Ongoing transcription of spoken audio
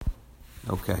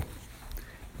Okay.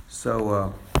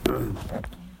 So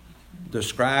the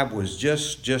scribe was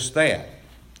just that.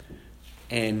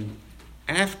 And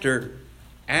after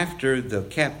the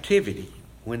captivity,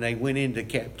 when they went into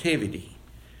captivity,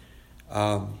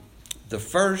 the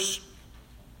first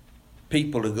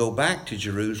people to go back to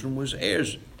Jerusalem was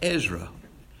Ezra.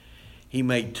 He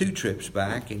made 2 trips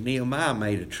back, and Nehemiah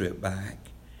made a trip back.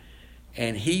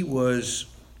 And he was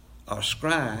a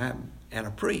scribe and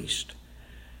a priest.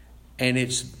 And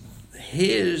it's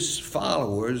his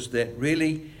followers that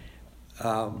really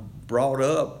brought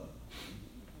up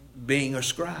being a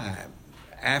scribe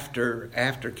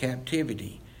after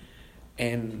captivity.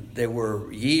 And there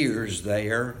were years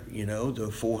there,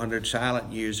 the 400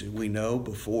 silent years that we know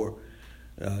before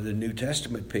the New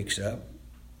Testament picks up,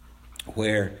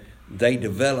 where they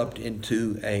developed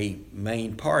into a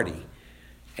main party.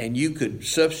 And you could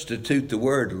substitute the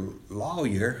word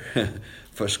lawyer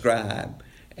for scribe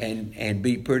and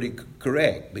be pretty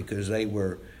correct, because they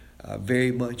were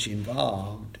very much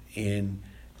involved in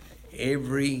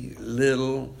every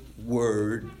little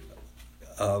word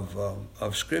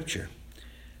of Scripture,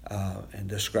 and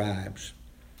the scribes.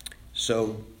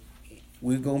 So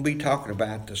we're going to be talking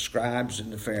about the scribes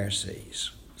and the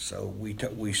Pharisees. So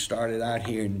we started out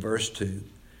here in verse 2.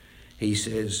 He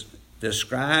says, the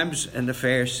scribes and the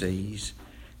Pharisees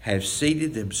have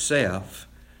seated themselves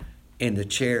in the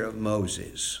chair of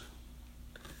Moses.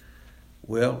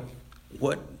 Well,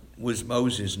 what was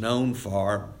Moses known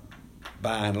for?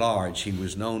 By and large, he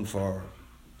was known for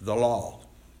the law.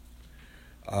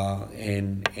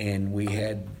 And we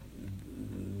had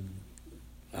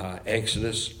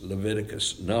Exodus,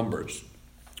 Leviticus, Numbers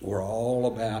were all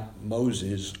about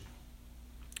Moses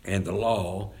and the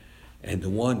law and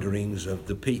the wanderings of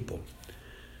the people.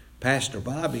 Pastor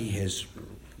Bobby has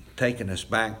taken us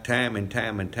back time and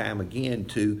time again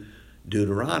to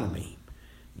Deuteronomy.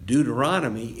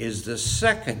 Deuteronomy is the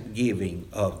second giving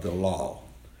of the law,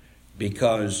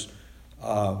 because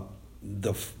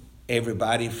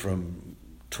everybody from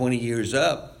 20 years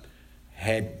up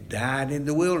had died in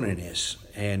the wilderness.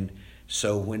 And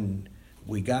so when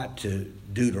we got to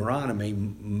Deuteronomy,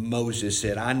 Moses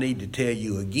said, I need to tell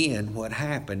you again what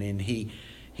happened. And he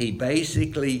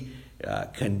basically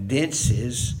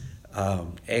condenses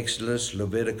Exodus,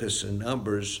 Leviticus, and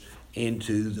Numbers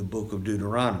into the book of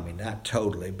Deuteronomy. Not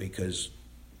totally, because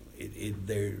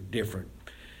they're different.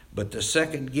 But the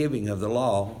second giving of the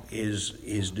law is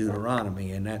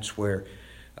Deuteronomy, and that's where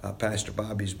Pastor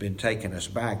Bobby's been taking us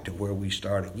back to where we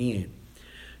start again.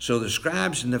 So the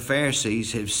scribes and the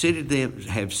Pharisees have seated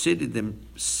themselves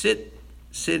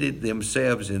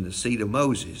in the seat of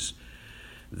Moses.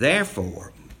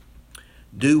 Therefore,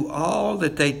 do all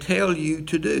that they tell you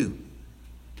to do.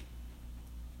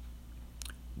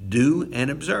 Do and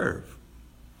observe.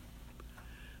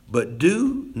 But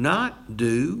do not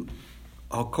do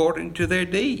according to their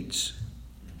deeds.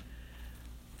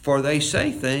 For they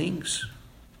say things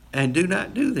and do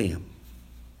not do them.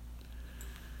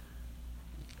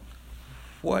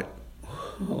 What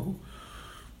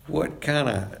kind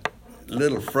of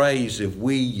little phrase have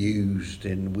we used,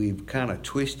 and we've kind of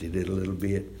twisted it a little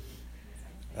bit?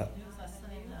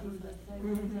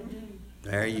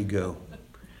 There you go.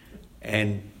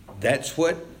 And that's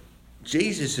what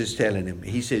Jesus is telling him.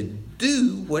 He said,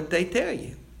 do what they tell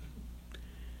you.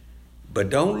 But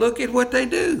don't look at what they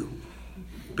do,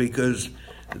 because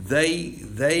they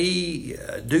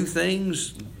do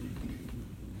things,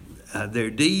 their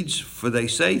deeds, for they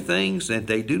say things that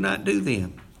they do not do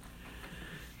them.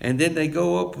 And then they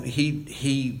go up,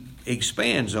 he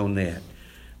expands on that.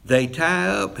 They tie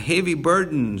up heavy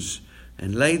burdens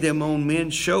and lay them on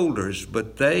men's shoulders,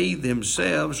 but they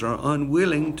themselves are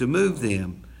unwilling to move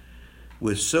them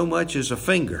with so much as a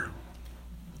finger.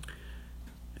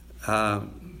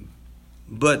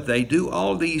 But they do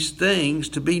all these things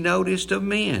to be noticed of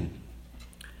men.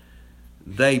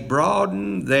 They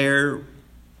broaden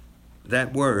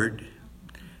that word,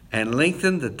 and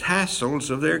lengthen the tassels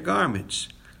of their garments.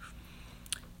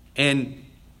 And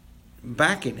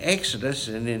back in Exodus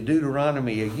and in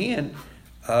Deuteronomy again,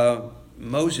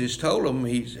 Moses told them,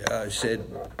 he said,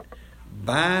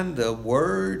 bind the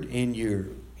word in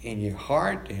your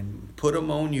heart and put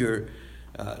them on your,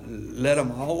 let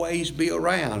them always be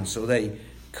around. So they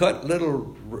cut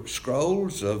little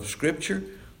scrolls of Scripture,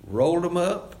 rolled them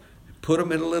up, put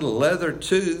them in a little leather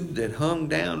tube that hung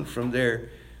down from their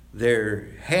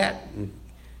hat,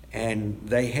 and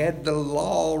they had the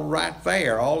law right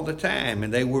there all the time,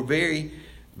 and they were very,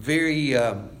 very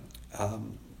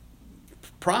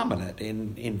prominent.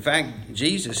 In fact,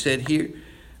 Jesus said here,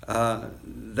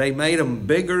 they made them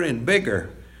bigger and bigger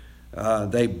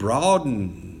They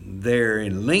broaden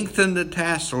and lengthen the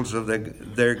tassels of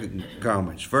their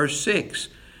garments. Verse 6,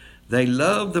 they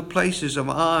love the places of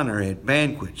honor at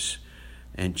banquets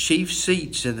and chief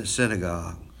seats in the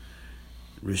synagogue,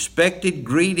 respected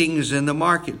greetings in the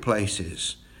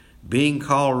marketplaces, being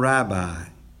called rabbi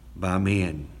by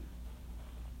men.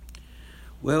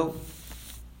 Well,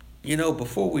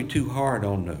 before we're too hard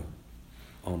on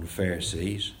the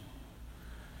Pharisees,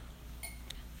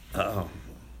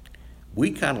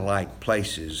 we kind of like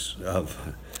places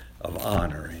of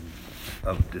honor and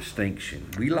of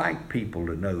distinction. We like people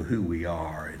to know who we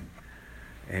are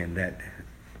and that,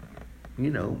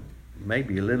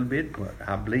 maybe a little bit, but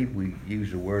I believe we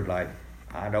use a word like,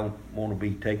 I don't want to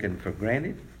be taken for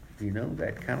granted,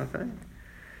 that kind of thing.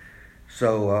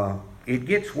 So it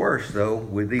gets worse, though,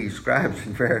 with these scribes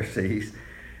and Pharisees.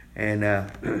 And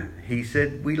he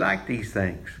said, we like these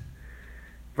things.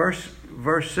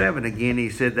 Verse 7 again, he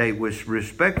said they was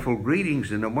respectful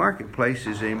greetings in the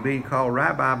marketplaces and being called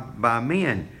rabbi by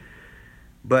men.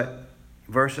 But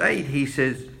verse 8, he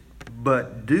says,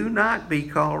 but do not be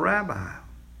called rabbi,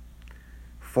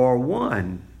 for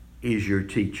one is your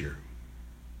teacher.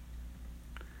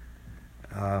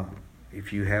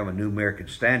 If you have a New American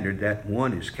Standard, that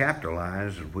one is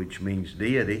capitalized, which means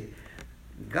deity.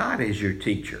 God is your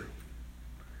teacher,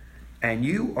 and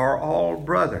you are all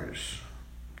brothers.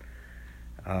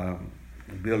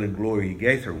 Bill and Gloria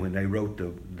Gaither, when they wrote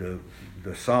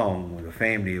the song, The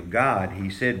Family of God, he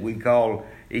said, we call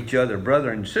each other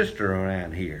brother and sister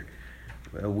around here.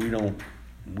 Well, we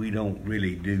don't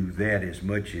really do that as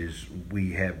much as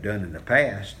we have done in the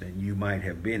past, and you might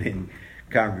have been in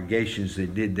congregations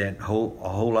that did that a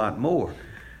whole lot more.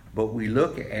 But we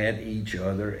look at each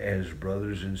other as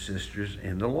brothers and sisters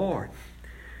in the Lord.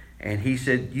 And he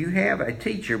said, you have a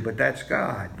teacher, but that's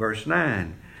God. Verse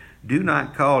 9, do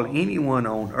not call anyone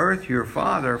on earth your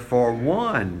father, for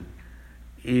one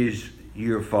is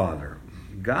your Father.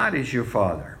 God is your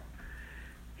Father.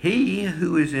 He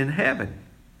who is in heaven.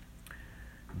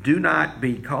 Do not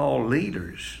be called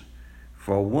leaders,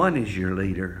 for one is your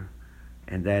leader,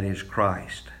 and that is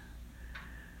Christ.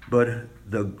 But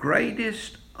the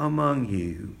greatest among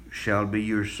you shall be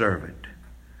your servant.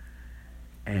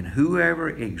 And whoever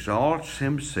exalts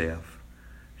himself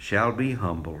shall be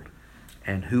humbled,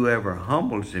 and whoever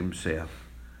humbles himself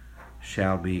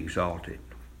shall be exalted.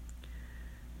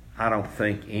 I don't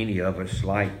think any of us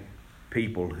like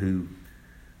people who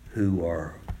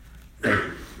are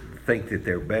think that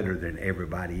they're better than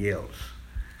everybody else.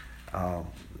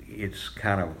 It's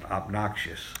kind of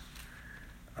obnoxious.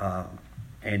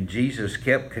 And Jesus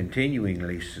kept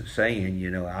continually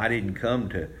saying, I didn't come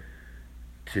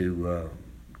to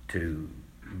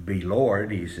be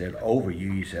Lord. He said, over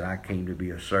you. He said, I came to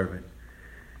be a servant.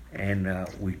 And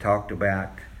we talked about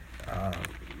a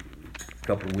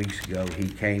couple of weeks ago, he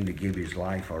came to give his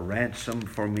life a ransom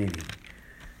for many.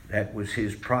 That was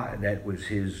his that was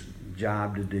his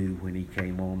job to do when he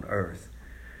came on earth.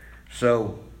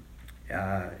 So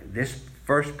this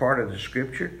first part of the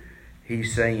scripture,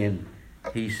 he's saying,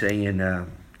 the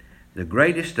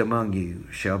greatest among you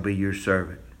shall be your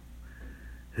servant.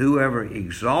 Whoever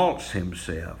exalts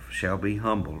himself shall be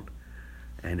humbled,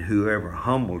 and whoever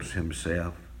humbles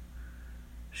himself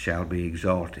shall be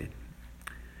exalted.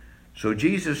 So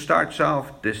Jesus starts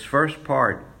off this first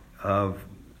part of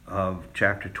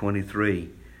chapter 23,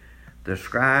 the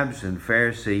scribes and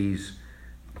Pharisees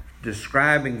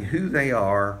describing who they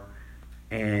are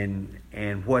and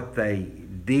what they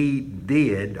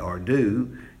did or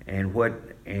do and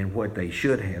what they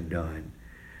should have done.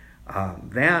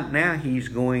 Now he's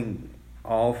going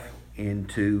off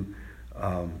into,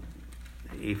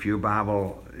 if your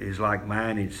Bible is like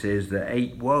mine, it says the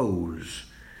 8 woes.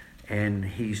 And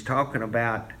he's talking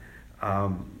about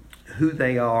who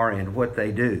they are and what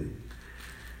they do.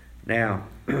 Now,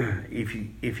 if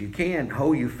you can,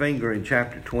 hold your finger in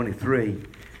chapter 23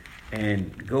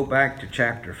 and go back to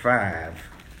chapter 5.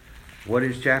 What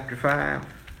is chapter 5?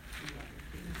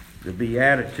 The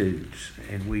Beatitudes.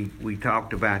 And we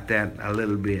talked about that a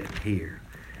little bit here.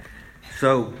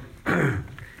 So,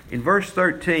 in verse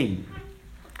 13,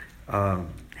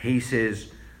 he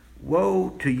says, woe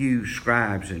to you,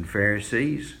 scribes and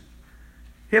Pharisees,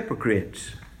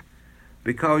 hypocrites,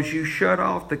 because you shut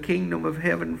off the kingdom of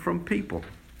heaven from people.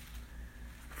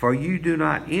 For you do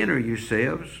not enter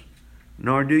yourselves,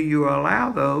 nor do you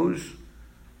allow those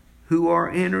who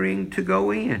are entering to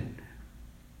go in,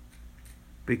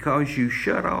 because you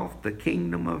shut off the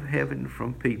kingdom of heaven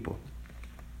from people.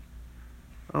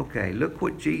 Okay, look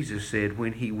what Jesus said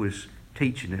when he was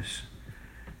teaching us.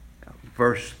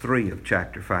 Verse 3 of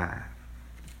chapter 5.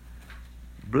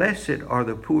 Blessed are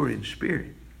the poor in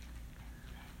spirit,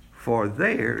 for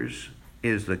theirs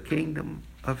is the kingdom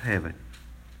of heaven.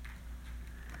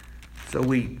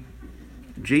 So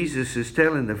Jesus is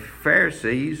telling the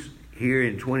Pharisees here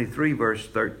in 23 verse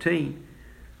 13,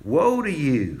 woe to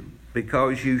you,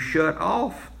 because you shut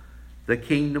off the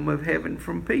kingdom of heaven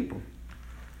from people.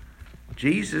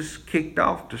 Jesus kicked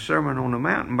off the Sermon on the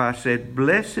Mountain by saying,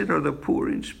 blessed are the poor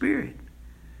in spirit,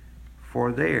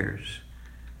 for theirs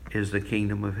is the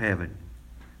kingdom of heaven.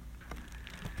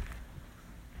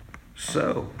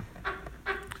 So,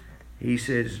 he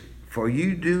says, for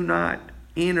you do not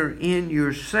enter in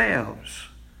yourselves,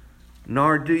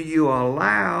 nor do you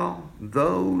allow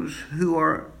those who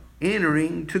are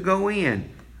entering to go in.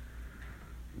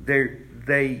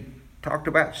 They talked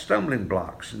about stumbling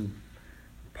blocks, and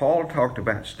Paul talked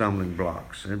about stumbling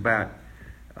blocks and about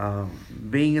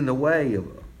being in the way of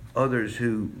others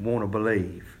who want to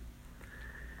believe.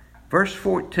 Verse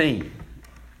 14.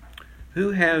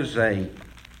 Who has a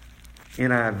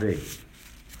NIV?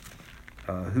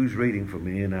 Who's reading from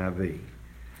the NIV?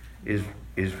 Is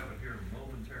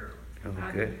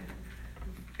okay?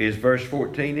 Is verse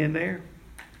 14 in there?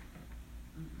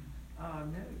 No.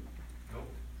 Nope.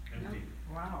 Empty.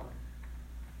 Wow.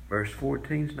 Verse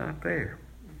 14's not there.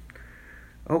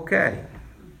 Okay.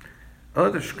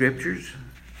 Other scriptures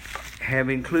have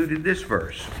included this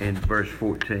verse in verse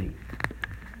 14.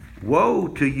 Woe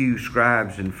to you,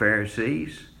 scribes and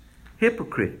Pharisees,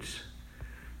 hypocrites,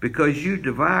 because you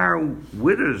devour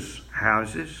widows'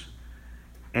 houses,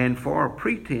 and for a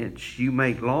pretense you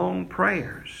make long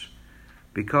prayers,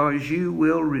 because you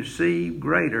will receive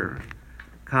greater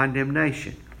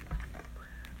condemnation.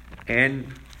 And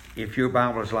if your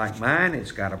Bible is like mine,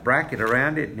 it's got a bracket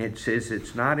around it, and it says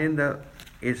it's not in the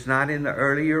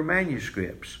earlier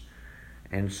manuscripts.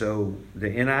 And so the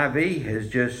NIV has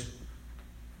just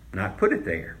not put it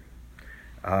there.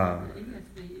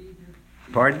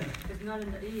 Pardon? It's not in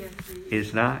the ESV.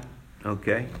 It's not?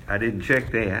 Okay. I didn't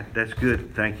check that. That's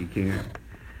good. Thank you, Karen.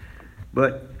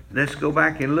 But let's go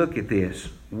back and look at this.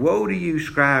 Woe to you,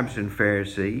 scribes and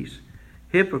Pharisees,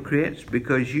 hypocrites,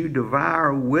 because you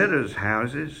devour widows'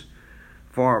 houses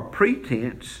for a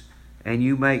pretense, and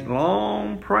you make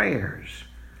long prayers.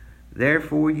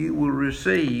 Therefore you will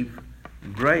receive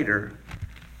greater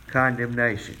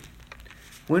condemnation.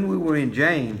 When we were in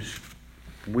James,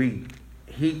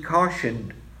 he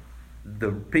cautioned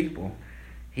the people.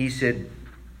 He said,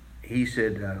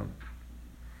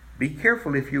 be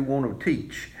careful if you want to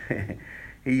teach.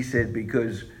 He said,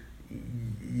 because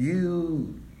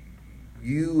you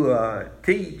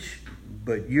teach,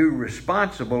 but you're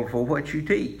responsible for what you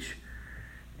teach.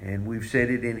 And we've said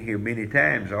it in here many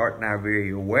times. Art and I are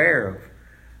very aware of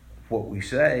what we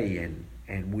say,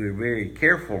 and we're very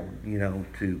careful,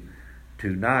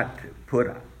 to not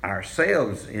put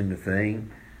ourselves in the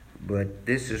thing. But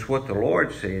this is what the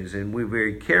Lord says, and we're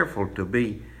very careful to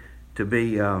be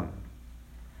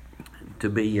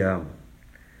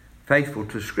faithful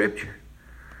to Scripture.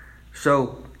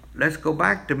 So let's go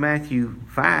back to Matthew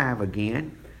 5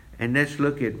 again, and let's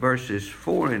look at verses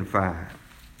 4 and 5.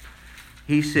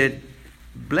 He said,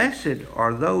 blessed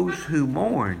are those who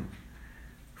mourn,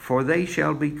 for they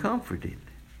shall be comforted.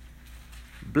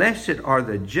 Blessed are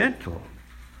the gentle,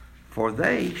 for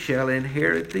they shall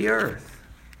inherit the earth.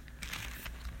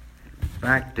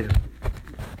 Back to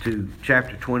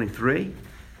chapter 23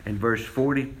 and verse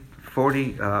 14.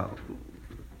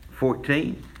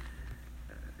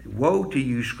 Woe to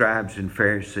you, scribes and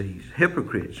Pharisees,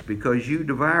 hypocrites, because you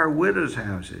devour widows'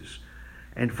 houses,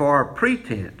 and for a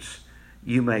pretense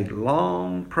you make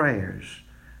long prayers.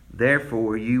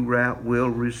 Therefore you will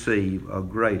receive a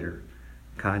greater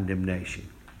condemnation.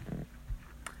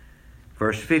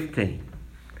 Verse 15.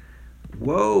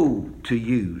 Woe to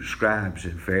you, scribes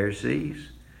and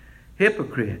Pharisees,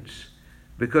 hypocrites,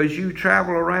 because you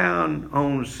travel around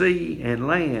on sea and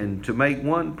land to make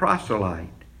one proselyte.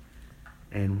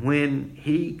 And when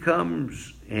he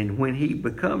becomes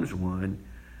one,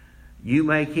 you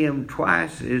make him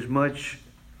twice as much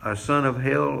a son of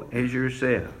hell as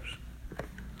yourselves.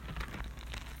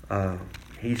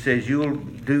 He says you'll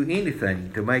do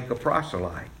anything to make a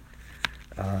proselyte,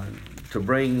 to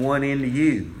bring one into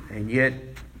you, and yet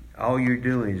all you're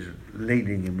doing is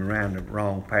leading him around the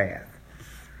wrong path.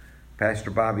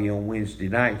 Pastor Bobby on Wednesday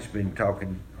night's been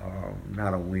talking,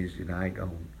 not on Wednesday night,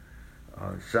 on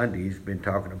Sunday, he's been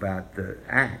talking about the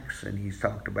Acts, and he's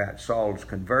talked about Saul's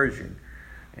conversion.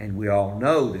 And we all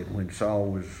know that when Saul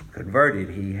was converted,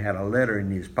 he had a letter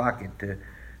in his pocket to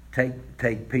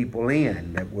take people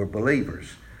in that were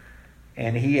believers.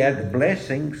 And he had the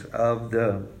blessings of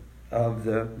the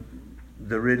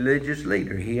the religious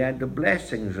leader. He had the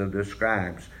blessings of the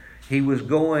scribes. He was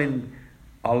going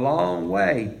a long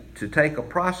way to take a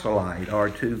proselyte or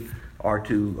to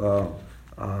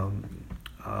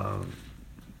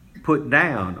put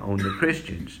down on the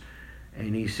Christians.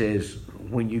 And he says,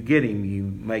 when you get him, you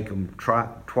make him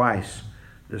twice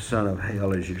the son of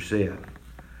hell as yourself.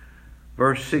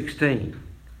 Verse 16,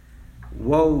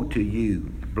 woe to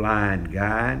you, blind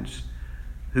guides,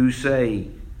 who say,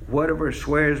 whatever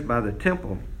swears by the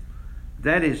temple,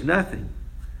 that is nothing.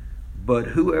 But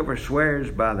whoever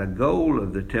swears by the gold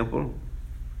of the temple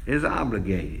is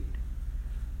obligated.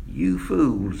 You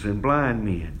fools and blind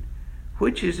men,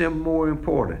 which is more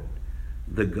important,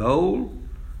 the gold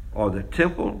or the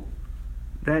temple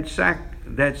that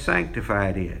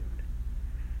sanctified it?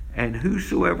 And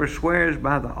whosoever swears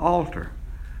by the altar,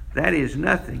 that is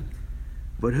nothing.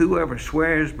 But whoever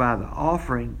swears by the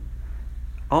offering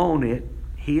on it,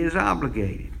 he is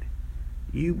obligated.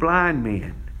 You blind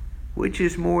men, which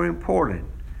is more important,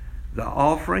 the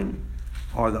offering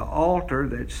or the altar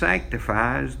that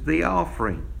sanctifies the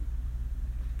offering?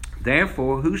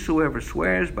 Therefore, whosoever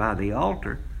swears by the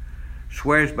altar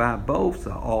swears by both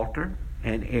the altar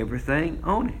and everything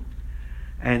on it.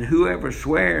 And whoever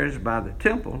swears by the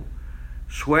temple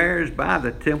swears by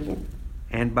the temple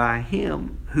and by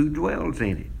him who dwells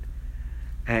in it.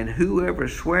 And whoever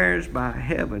swears by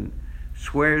heaven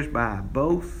swears by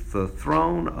both the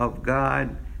throne of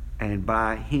God and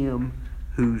by him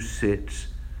who sits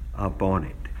upon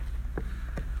it.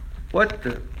 What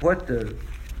the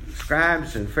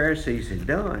scribes and Pharisees had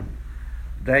done,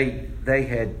 they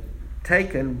had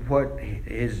taken what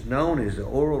is known as the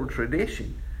oral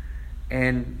tradition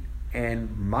and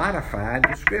modified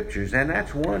the scriptures. And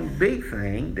that's one big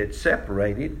thing that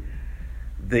separated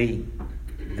the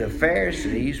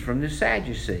Pharisees from the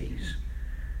Sadducees.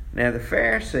 Now, the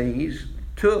Pharisees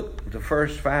took the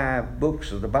first 5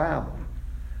 books of the Bible,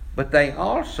 but they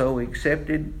also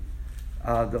accepted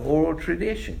the oral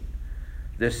tradition.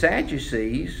 The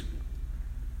Sadducees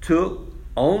took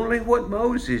only what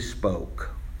Moses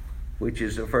spoke, which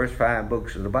is the first 5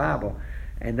 books of the Bible,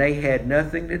 and they had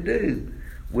nothing to do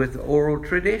with oral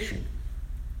tradition.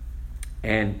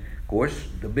 And, of course,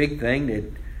 the big thing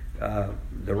that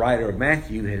the writer of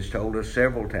Matthew has told us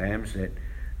several times, that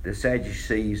the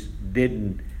Sadducees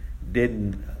didn't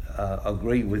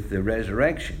agree with the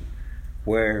resurrection,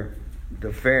 where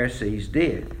the Pharisees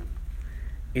did.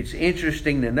 It's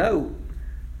interesting to note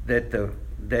that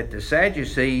the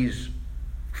Sadducees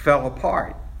fell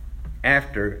apart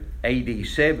after AD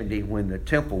 70, when the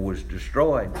temple was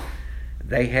destroyed.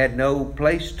 They had no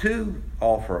place to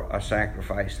offer a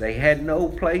sacrifice. They had no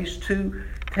place to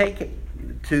take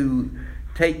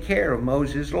care of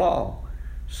Moses' law.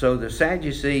 So the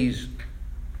Sadducees,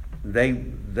 they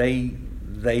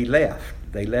left.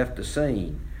 They left the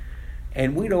scene.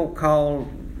 And we don't call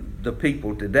the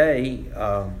people today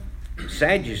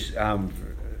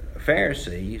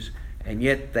Pharisees, and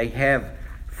yet they have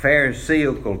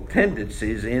Pharisaical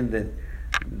tendencies in that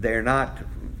they're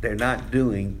not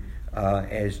doing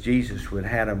as Jesus would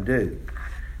have them do.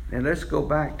 Now let's go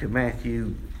back to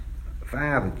Matthew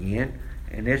 5 again,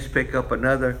 and let's pick up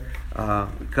another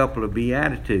couple of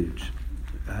Beatitudes,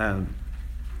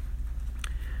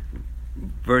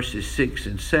 verses 6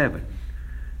 and 7.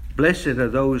 Blessed are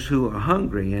those who are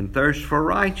hungry and thirst for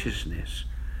righteousness,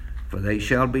 for they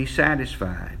shall be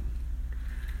satisfied.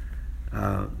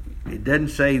 It doesn't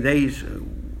say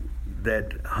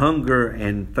that hunger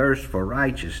and thirst for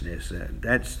righteousness.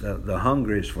 That's the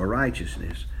hunger is for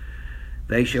righteousness.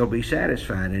 They shall be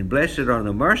satisfied. And blessed are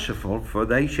the merciful, for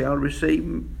they shall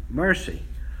receive mercy.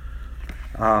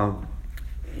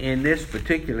 In this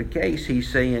particular case, he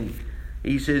says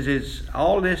it's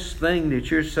all this thing that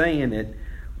you're saying, that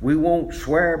we won't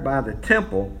swear by the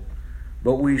temple,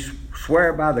 but we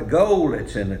swear by the gold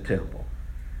that's in the temple.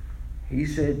 He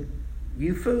said,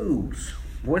 you fools,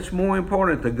 what's more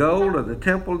important, the gold or the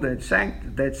temple that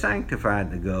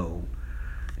sanctified the gold?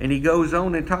 And he goes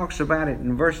on and talks about it.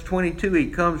 In verse 22,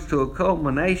 he comes to a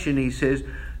culmination. He says,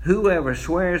 whoever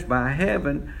swears by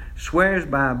heaven swears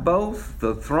by both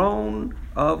the throne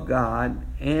of God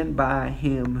and by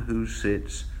him who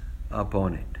sits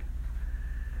upon it.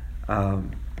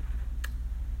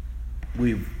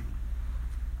 We've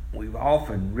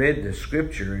often read the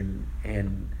scripture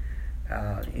and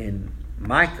in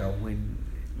Micah, when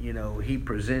he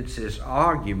presents this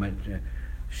argument,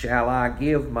 shall I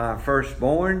give my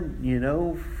firstborn,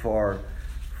 for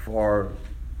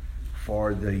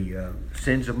the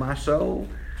sins of my soul?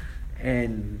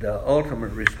 And the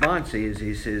ultimate response is,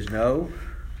 he says, no,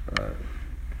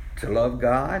 to love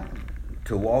God,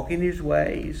 to walk in his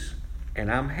ways,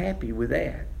 And I'm happy with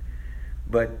that.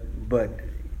 But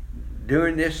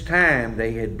during this time,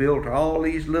 they had built all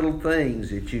these little things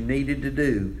that you needed to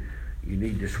do. You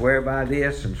need to swear by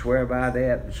this and swear by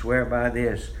that and swear by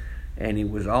this. And it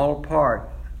was all part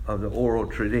of the oral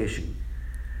tradition.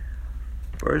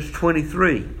 Verse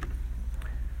 23.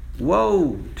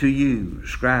 Woe to you,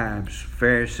 scribes,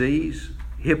 Pharisees,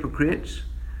 hypocrites,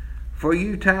 for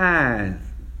you tithe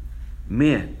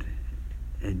mint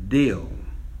and dill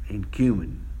and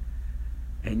cumin,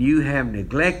 and you have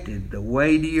neglected the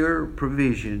weightier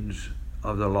provisions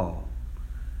of the law,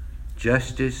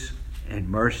 justice and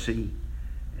mercy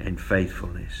and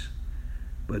faithfulness.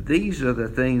 But these are the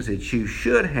things that you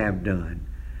should have done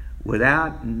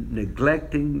without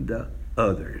neglecting the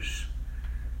others.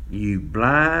 You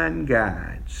blind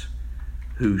guides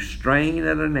who strain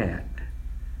at a gnat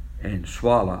and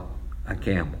swallow a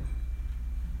camel.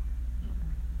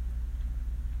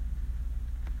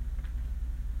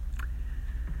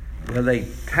 Well, they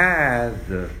tithe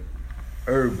the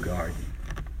herb garden,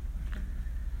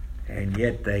 and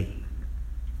yet the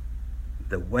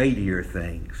weightier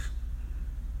things,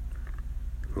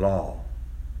 law,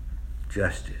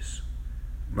 justice,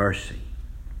 mercy,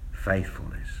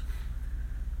 faithfulness,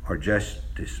 or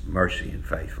justice, mercy, and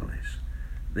faithfulness,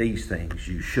 these things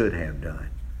you should have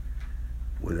done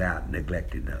without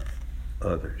neglecting the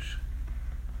others.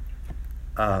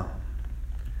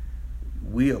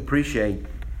 We appreciate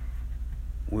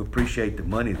the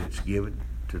money that's given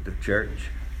to the church,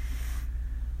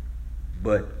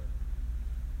 but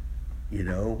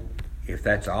if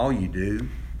that's all you do,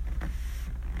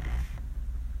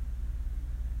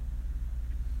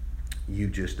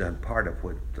 you've just done part of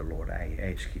what the Lord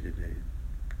asked you to do.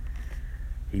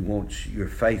 He wants your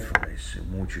faithfulness,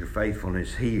 and wants your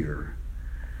faithfulness here.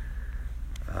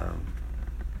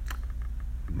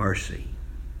 Mercy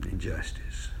and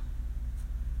justice.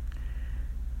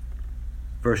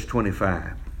 Verse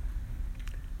 25.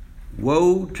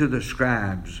 Woe to the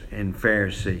scribes and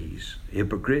Pharisees,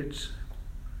 hypocrites,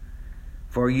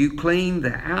 for you clean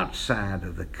the outside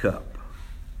of the cup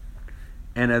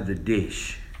and of the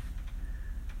dish,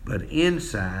 but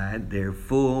inside they're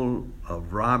full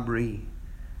of robbery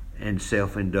and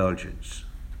self-indulgence.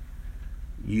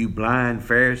 You blind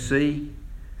Pharisee,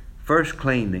 first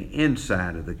clean the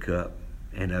inside of the cup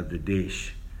and of the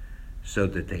dish, so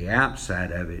that the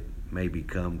outside of it may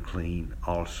become clean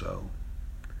also.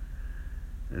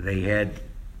 They had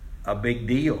a big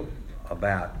deal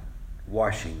about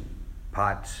washing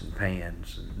pots and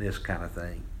pans and this kind of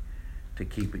thing to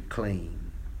keep it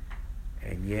clean.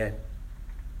 And yet,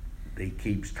 he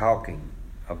keeps talking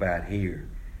about here.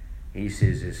 He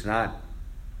says it's not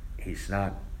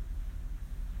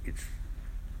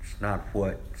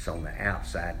what's on the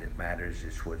outside that matters,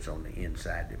 it's what's on the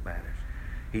inside that matters.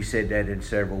 He said that in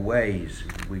several ways.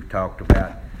 We've talked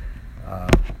about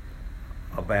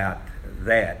that.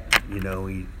 That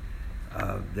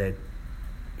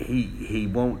he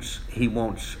wants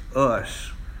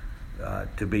us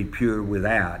to be pure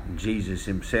without. And Jesus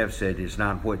himself said, "It's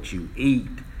not what you eat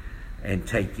and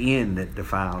take in that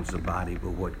defiles the body,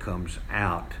 but what comes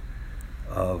out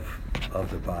of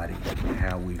the body."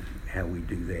 How we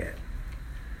do that.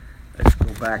 Let's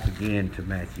go back again to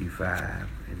Matthew 5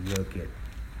 and look at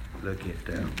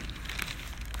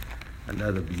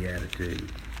another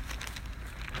beatitude.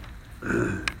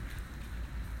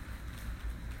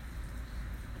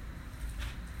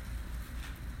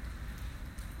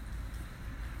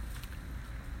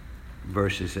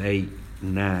 Verses 8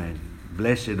 and 9.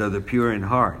 Blessed are the pure in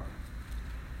heart,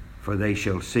 for they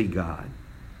shall see God.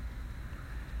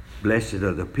 Blessed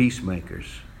are the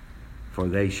peacemakers, for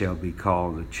they shall be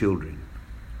called the children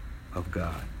of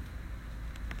God.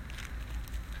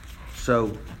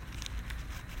 So,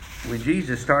 when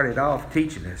Jesus started off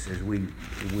teaching us, as we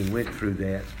went through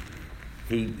that,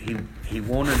 he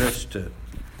wanted us to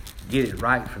get it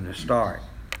right from the start.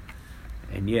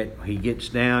 And yet he gets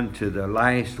down to the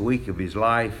last week of his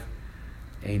life,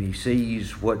 and he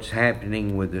sees what's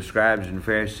happening with the scribes and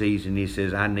Pharisees, and he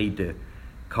says, I need to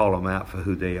call them out for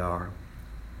who they are.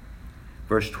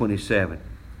 Verse 27.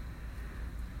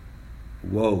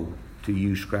 Woe to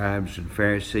you, scribes and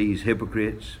Pharisees,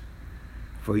 hypocrites,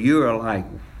 for you are like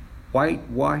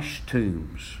whitewashed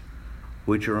tombs,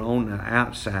 which are on the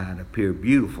outside appear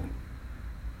beautiful,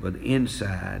 but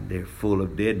inside they're full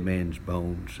of dead men's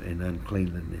bones and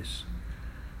uncleanliness.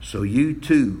 So you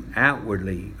too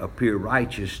outwardly appear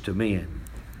righteous to men,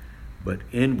 but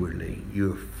inwardly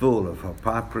you're full of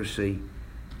hypocrisy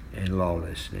and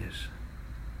lawlessness.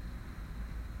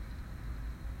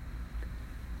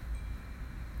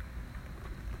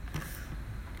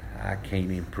 I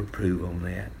can't improve on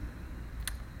that.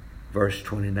 Verse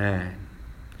 29.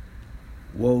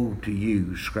 Woe to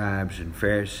you, scribes and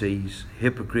Pharisees,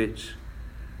 hypocrites,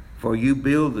 for you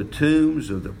build the tombs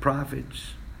of the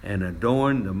prophets and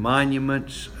adorn the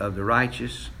monuments of the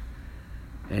righteous,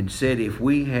 and said, if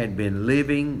we had been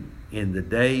living in the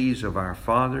days of our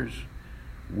fathers,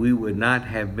 we would not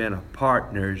have been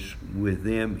partners with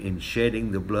them in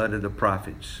shedding the blood of the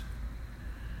prophets.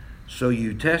 So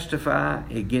you testify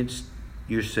against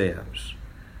yourselves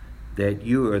that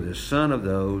you are the son of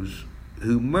those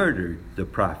who murdered the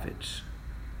prophets.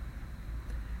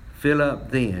 Fill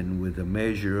up then with the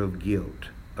measure of guilt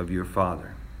of your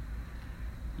father.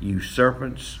 You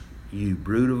serpents, you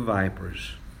brood of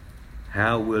vipers,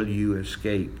 how will you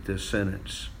escape the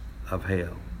sentence of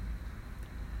hell?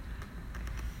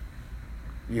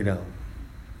 You know,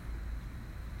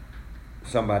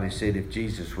 somebody said if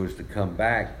Jesus was to come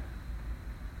back,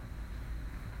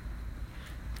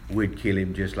 we'd kill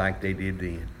him just like they did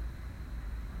then.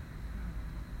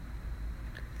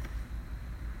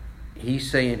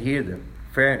 He's saying here, the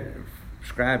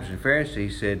scribes and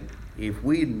Pharisees said, if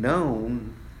we'd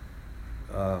known,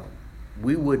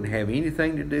 we wouldn't have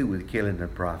anything to do with killing the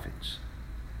prophets.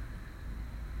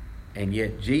 And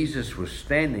yet Jesus was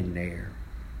standing there,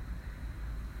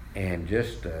 and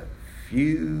just a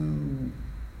few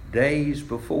days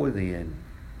before then,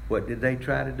 what did they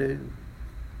try to do?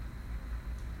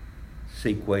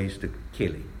 Seek ways to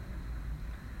kill him.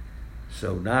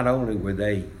 So not only were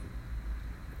they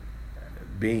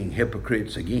being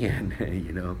hypocrites again,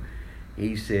 you know,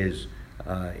 he says,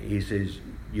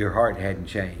 your heart hadn't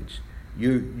changed.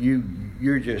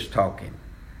 You're just talking.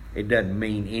 It doesn't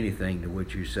mean anything to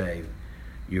what you say.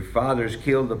 Your fathers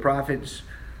killed the prophets,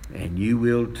 and you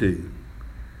will too.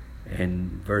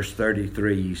 And verse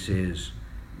 33, he says,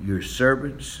 your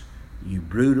servants, you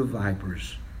brood of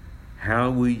vipers, how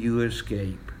will you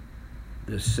escape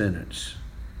the sentence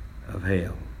of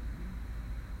hell?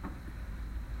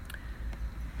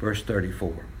 Verse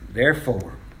 34,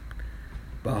 therefore,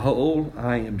 behold,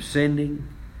 I am sending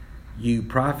you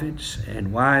prophets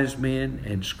and wise men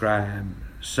and scribes.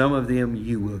 Some of them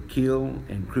you will kill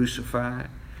and crucify,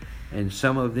 and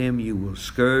some of them you will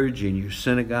scourge in your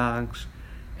synagogues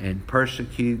and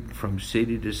persecute from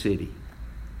city to city.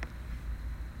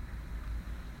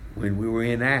 When we were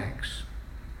in Acts,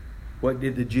 what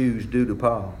did the Jews do to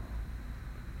Paul?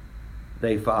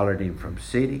 They followed him from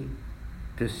city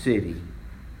to city,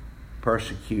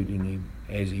 persecuting him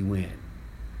as he went.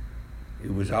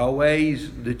 It was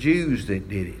always the Jews that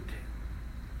did it,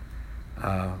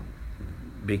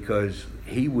 because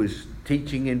he was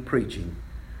teaching and preaching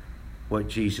what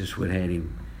Jesus would have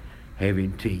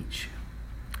him teach.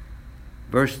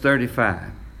 Verse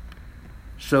 35,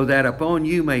 so that upon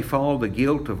you may fall the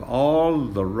guilt of all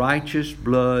the righteous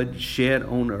blood shed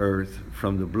on earth,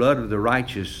 from the blood of the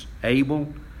righteous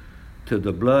Abel to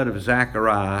the blood of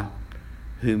Zachariah,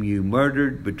 whom you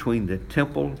murdered between the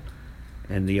temple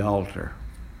and the altar.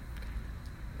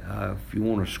 If you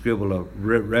want to scribble a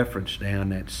reference down,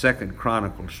 that's 2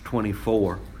 Chronicles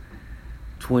 24,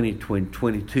 20,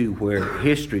 22, where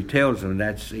history tells them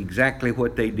that's exactly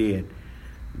what they did.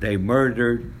 They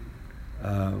murdered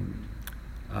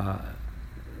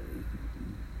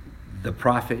the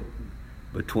prophet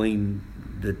between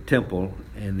the temple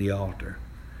and the altar.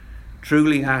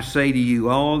 Truly I say to you,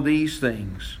 all these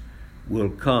things will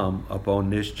come upon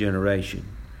this generation.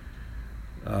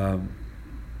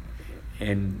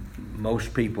 And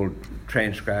most people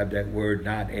transcribe that word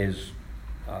not as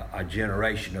a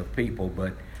generation of people,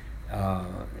 but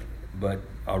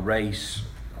a race,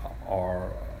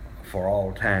 or for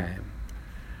all time.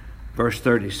 Verse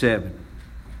 37,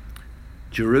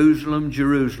 Jerusalem,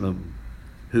 Jerusalem,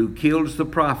 who kills the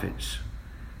prophets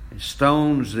and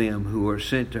stones them who are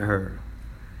sent to her.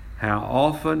 How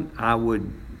often I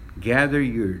would gather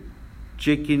your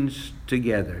chickens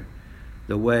together,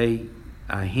 the way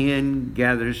a hen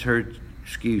gather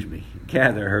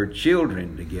her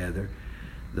children together,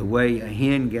 the way a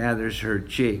hen gathers her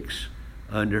chicks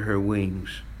under her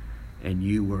wings, and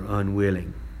you were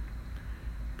unwilling.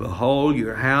 Behold,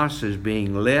 your house is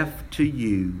being left to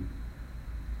you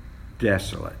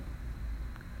desolate.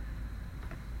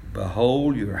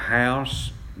 Behold, your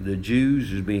house, the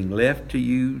Jews, is being left to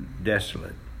you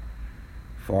desolate.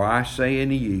 For I say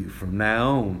unto you, from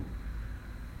now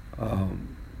on,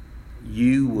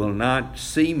 you will not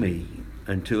see me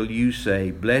until you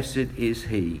say, blessed is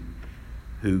he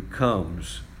who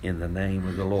comes in the name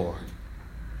of the Lord.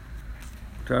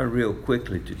 Turn real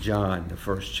quickly to John, the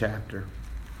first chapter.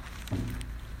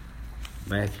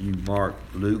 Matthew, Mark,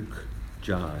 Luke,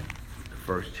 John, the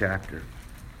first chapter.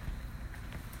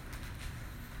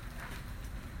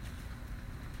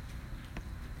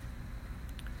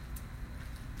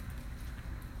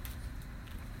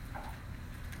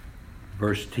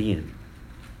 verse 10.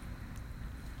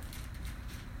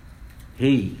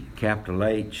 He, capital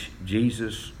H,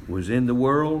 Jesus, was in the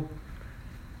world,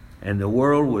 and the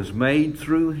world was made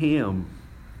through him,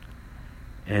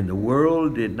 and the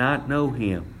world did not know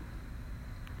him.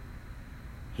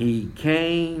 He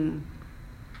came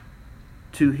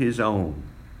to his own,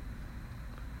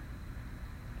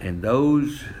 and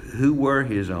those who were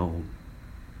his own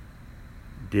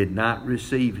did not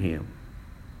receive him.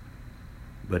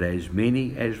 But as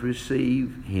many as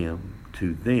received him,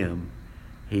 to them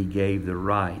he gave the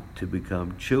right to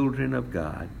become children of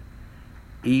God,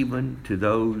 even to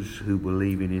those who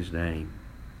believe in his name,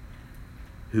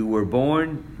 who were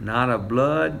born not of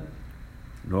blood,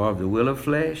 nor of the will of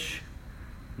flesh,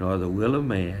 nor the will of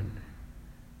man,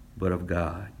 but of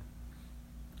God.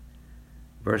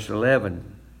 Verse 11,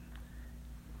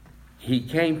 he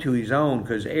came to his own,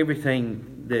 because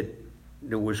everything that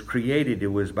was created, it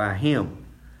was by him.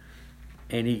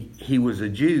 And he was a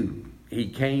Jew. He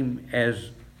came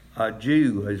as a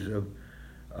Jew, as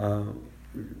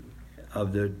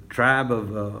of the tribe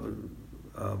of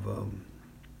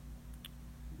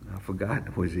I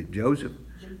forgot, was it Joseph?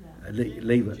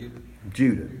 Levi.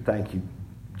 Judah. Thank you,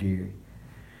 Jerry.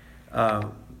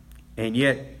 And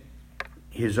yet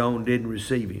his own didn't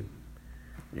receive him.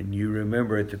 And you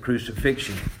remember at the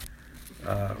crucifixion,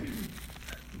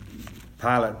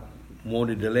 Pilate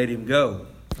wanted to let him go.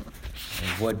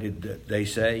 And what did they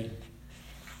say?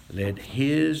 Let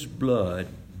his blood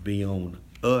be on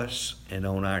us and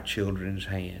on our children's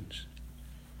hands.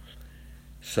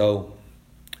 So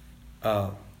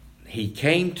he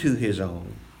came to his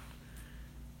own,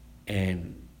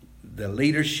 and the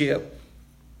leadership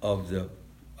of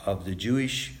the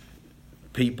Jewish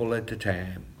people at the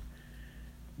time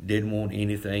didn't want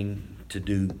anything to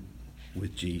do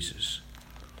with Jesus.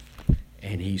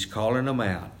 And he's calling them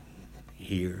out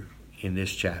here in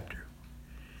this chapter.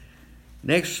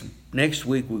 Next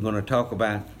week we're going to talk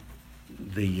about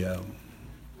the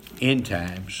end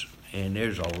times, and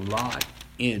there's a lot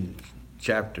in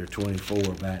chapter 24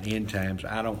 about end times.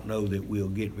 I don't know that we'll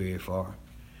get very far,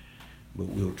 but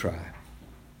we'll try.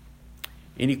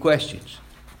 Any questions?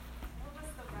 What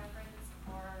was the reference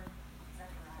for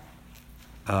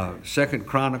Zechariah? 2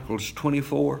 Chronicles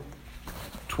 24,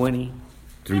 20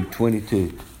 through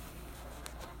 22.